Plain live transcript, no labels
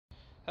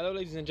Hello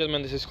ladies and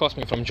gentlemen, this is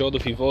Cosme from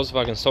Duffy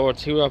Volkswagen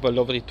Swords. Here we have a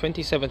lovely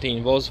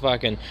 2017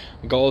 Volkswagen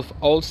Golf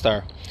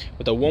ALLSTAR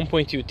with a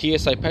 1.2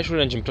 TSI petrol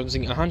engine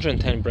producing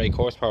 110 brake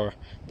horsepower.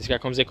 This car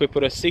comes equipped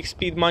with a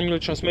 6-speed manual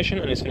transmission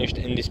and is finished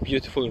in this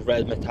beautiful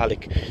red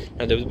metallic.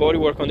 Now the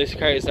bodywork on this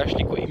car is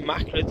actually quite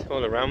immaculate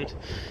all around.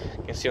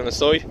 You can see on the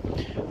side,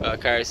 the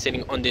car is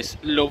sitting on this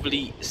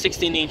lovely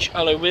 16-inch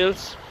alloy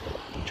wheels,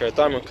 which are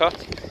diamond cut.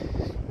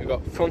 We've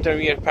got front and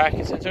rear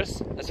parking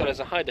sensors, as well as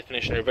a high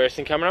definition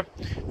reversing camera,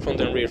 front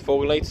and rear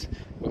fog lights,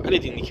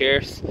 LED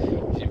indicators.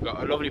 So you've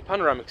got a lovely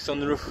panoramic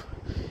sunroof,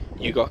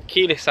 you've got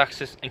keyless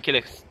access and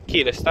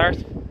keyless start.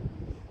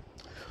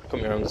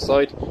 Coming around the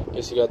side,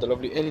 you see you got the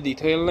lovely LED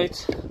tail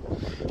lights.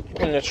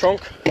 In the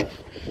trunk, you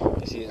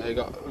see I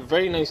got a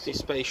very nicely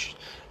spacious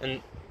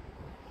and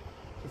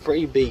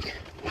very big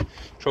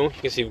trunk.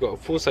 You can see you've got a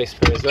full size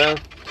spare as well.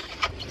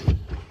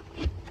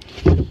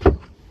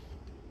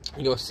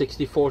 You got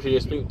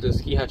 60-40 split with the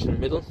ski hatch in the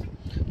middle,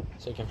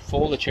 so you can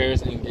fold the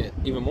chairs and get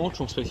even more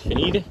trunk space if you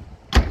need it.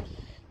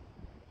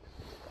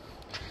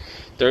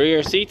 The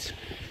rear seats,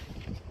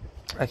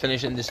 I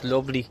finished in this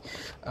lovely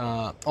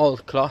all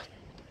cloth.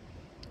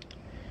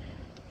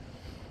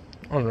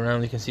 All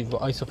around you can see you've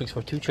got isofix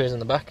for 2 chairs in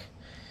the back.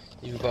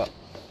 You've got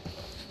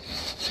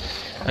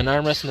an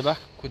armrest in the back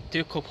with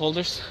 2 cup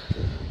holders,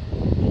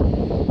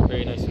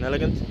 very nice and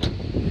elegant.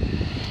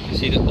 You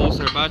see the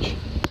ALLSTAR badge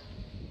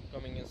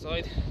coming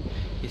inside.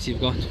 You see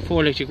you've got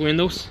 4 electric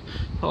windows,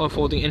 power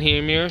folding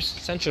in-here mirrors,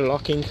 central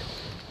locking,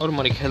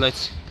 automatic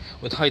headlights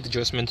with height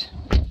adjustment.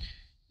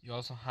 You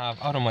also have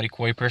automatic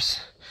wipers.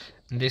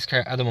 And this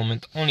car at the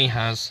moment only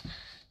has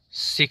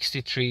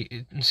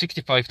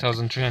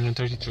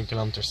 65,333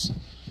 kilometers.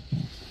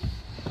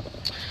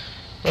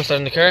 Now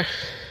starting the car, you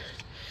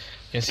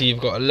can see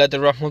you've got a leather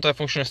wrap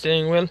multifunctional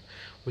steering wheel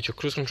with your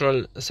cruise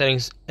control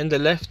settings in the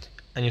left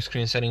and your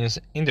screen settings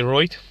in the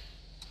right.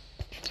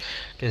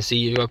 You can see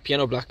you've got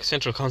piano black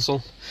central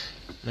console.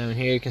 Now in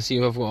here you can see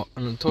you have got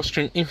a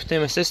touchscreen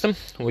infotainment system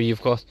where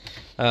you've got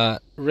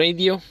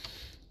radio,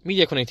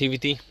 media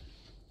connectivity,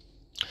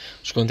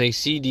 which contains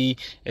CD,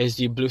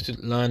 SD,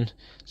 Bluetooth, LAN,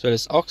 as well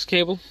as aux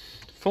cable,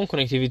 phone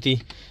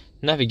connectivity,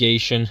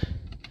 navigation,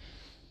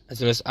 as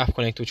well as App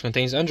Connect, which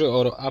contains Android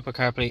Auto, Apple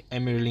CarPlay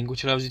and MirrorLink,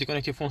 which allows you to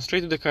connect your phone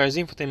straight to the car's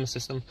infotainment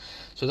system.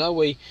 So that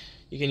way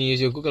you can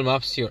use your Google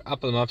Maps, your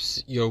Apple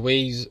Maps, your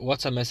Waze,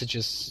 WhatsApp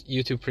messages,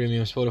 YouTube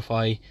Premium,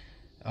 Spotify,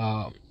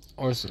 or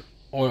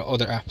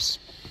other apps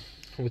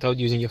without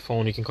using your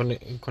phone. You can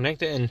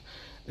connect it and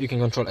you can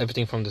control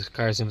everything from the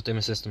car's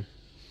infotainment system.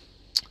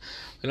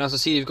 You can also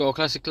see you've got a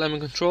classic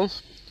climate control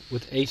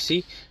with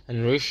AC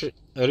and a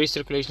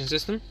recirculation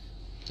system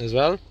as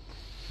well. You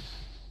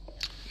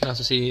can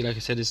also see, like I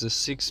said, this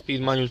is a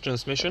 6-speed manual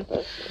transmission,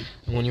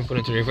 and when you put it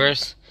into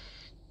reverse,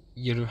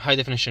 your high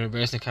definition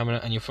reversing camera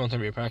and your front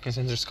and rear parking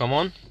sensors come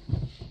on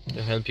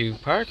to help you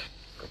park.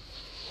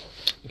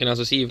 You can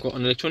also see you've got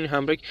an electronic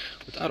handbrake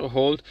with auto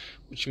hold,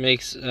 which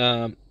makes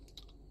hill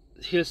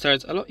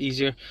starts a lot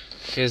easier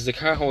because the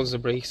car holds the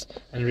brakes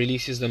and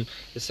releases them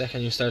the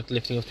second you start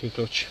lifting up to your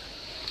clutch.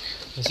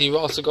 You can see you've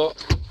also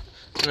got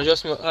an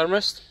adjustable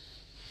armrest.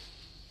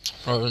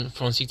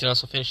 Front seat are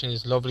also finished in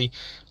this lovely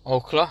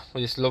oak cloth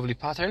with this lovely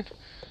pattern.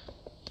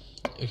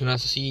 You can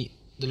also see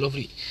the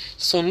lovely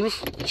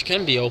sunroof, which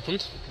can be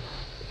opened,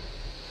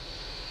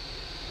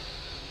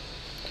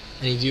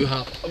 and you do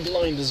have a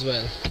blind as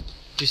well,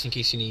 just in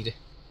case you need it.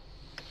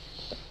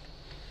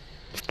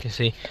 You can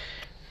see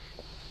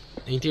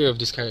the interior of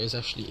this car is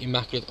actually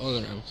immaculate all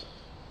around.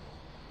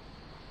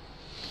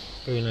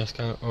 Very nice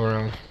car all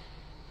around.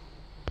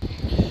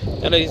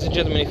 And ladies and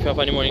gentlemen, if you have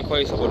any more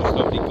inquiries about this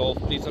lovely Golf,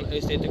 please don't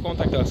hesitate to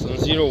contact us on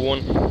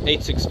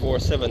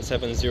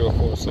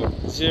 018647704. So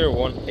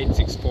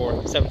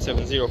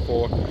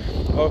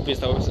 018647704, or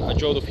visit us at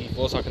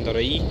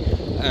infojoeduffyvolkswagen.ie,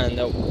 and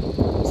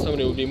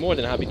somebody will be more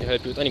than happy to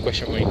help you with any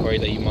question or inquiry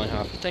that you might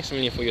have. Thanks a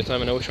million for your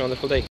time, and I wish you a wonderful day.